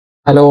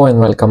Hello and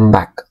welcome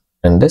back.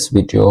 In this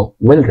video,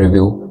 we'll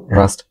review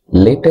Rust's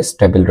latest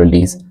stable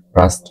release,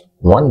 Rust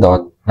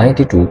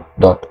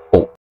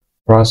 1.92.0.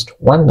 Rust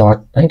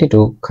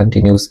 1.92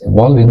 continues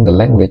evolving the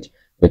language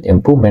with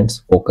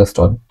improvements focused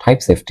on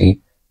type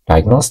safety,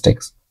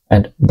 diagnostics,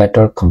 and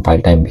better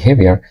compile time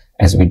behavior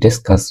as we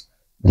discuss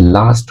the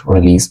last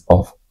release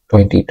of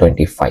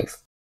 2025.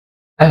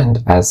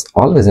 And as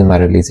always in my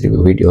release review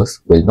videos,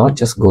 we'll not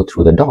just go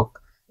through the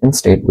doc.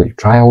 Instead, we'll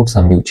try out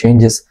some new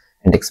changes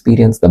and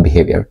experience the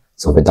behavior.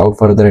 So without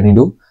further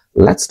ado,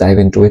 let's dive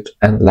into it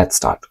and let's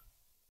start.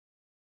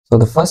 So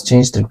the first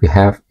change that we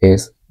have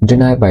is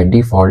deny by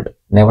default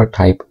never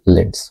type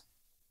lints.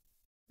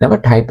 Never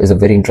type is a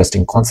very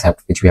interesting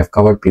concept which we have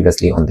covered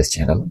previously on this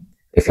channel.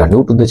 If you are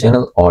new to the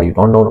channel or you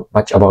don't know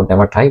much about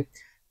never type,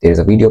 there is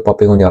a video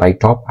popping on your right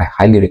top. I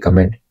highly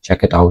recommend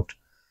check it out.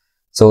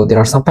 So there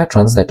are some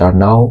patterns that are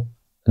now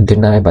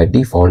deny by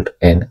default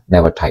in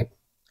never type.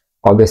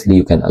 Obviously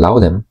you can allow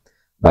them,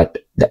 but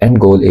the end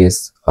goal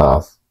is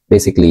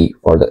basically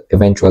for the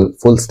eventual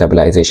full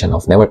stabilization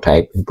of never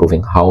type,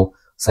 improving how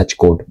such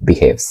code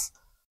behaves.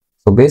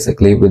 So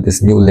basically with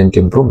this new lint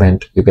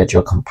improvement, you get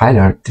your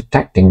compiler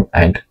detecting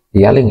and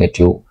yelling at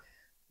you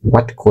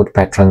what code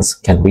patterns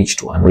can reach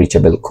to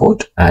unreachable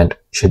code and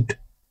should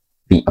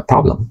be a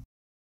problem.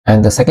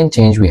 And the second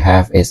change we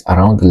have is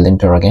around the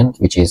linter again,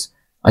 which is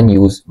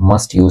unused,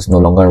 must use no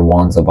longer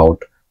warns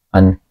about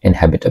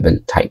uninhabitable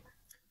type.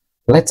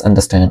 Let's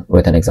understand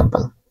with an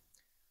example.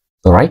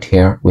 So right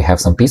here we have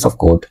some piece of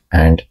code,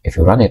 and if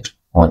you run it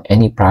on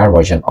any prior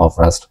version of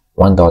Rust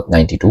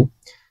 1.92,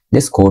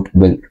 this code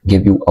will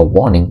give you a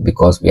warning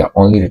because we are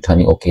only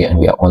returning OK and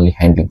we are only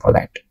handling for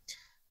that.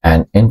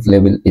 And env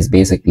label is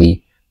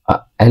basically an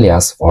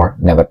alias for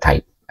never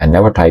type, and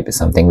never type is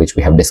something which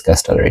we have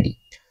discussed already.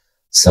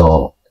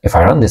 So if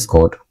I run this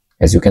code,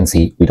 as you can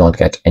see, we don't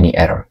get any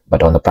error,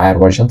 but on the prior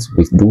versions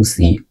we do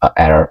see an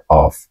error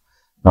of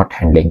not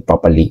handling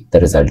properly the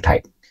result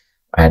type.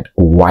 And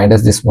why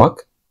does this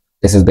work?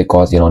 This is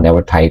because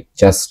never type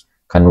just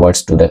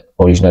converts to the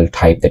original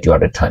type that you are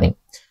returning.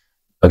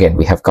 Again,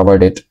 we have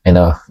covered it in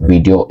a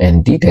video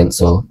in detail,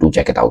 so do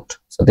check it out.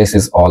 So this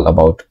is all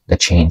about the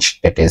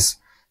change that is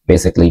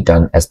basically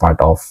done as part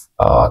of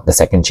the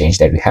second change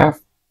that we have.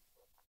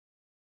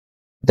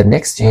 The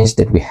next change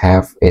that we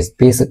have is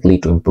basically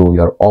to improve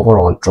your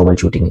overall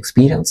troubleshooting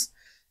experience.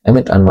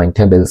 Emit unwind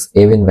tables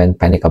even when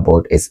panic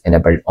abort is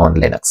enabled on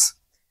Linux.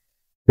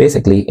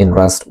 Basically, in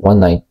Rust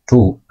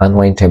 1.92,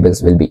 unwind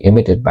tables will be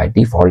emitted by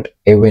default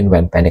even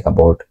when panic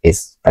abort is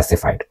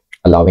specified,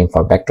 allowing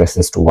for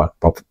backtraces to work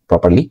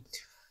properly.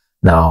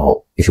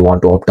 Now, if you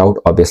want to opt out,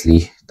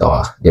 obviously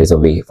there is a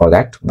way for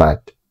that,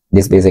 but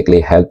this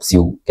basically helps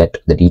you get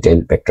the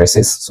detailed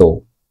backtraces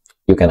so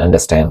you can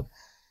understand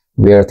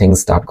where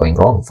things start going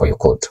wrong for your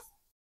code.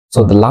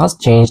 So the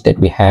last change that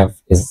we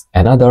have is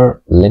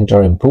another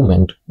linter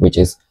improvement, which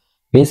is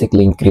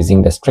basically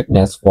increasing the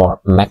strictness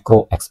for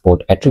macro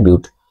export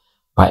attribute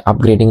by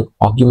upgrading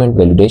argument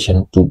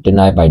validation to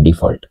deny by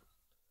default.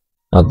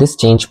 Now this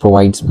change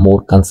provides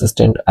more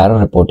consistent error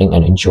reporting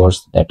and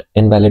ensures that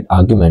invalid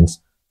arguments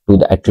to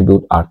the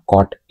attribute are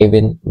caught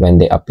even when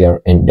they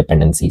appear in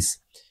dependencies.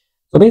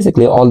 So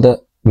basically all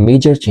the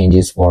major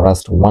changes for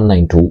Rust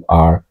 1.92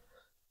 are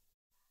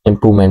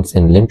improvements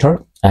in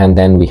linter, and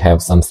then we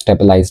have some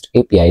stabilized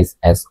APIs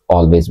as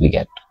always we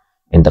get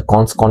in the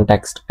cons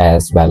context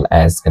as well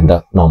as in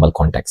the normal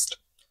context.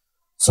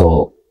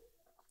 So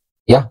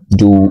yeah,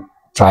 do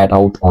try it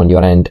out on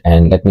your end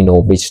and let me know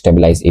which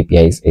stabilized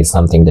APIs is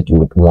something that you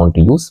would want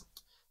to use.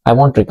 I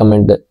won't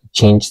recommend the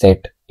change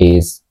set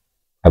is,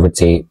 I would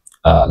say,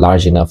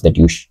 large enough that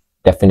you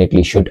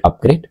definitely should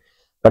upgrade.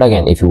 But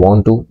again, if you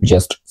want to,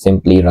 just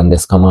simply run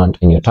this command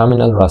in your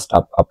terminal, rust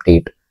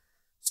update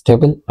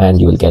stable,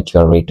 and you will get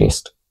your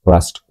latest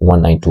Rust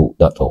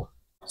 1.92.0.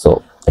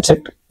 So that's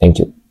it. Thank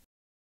you.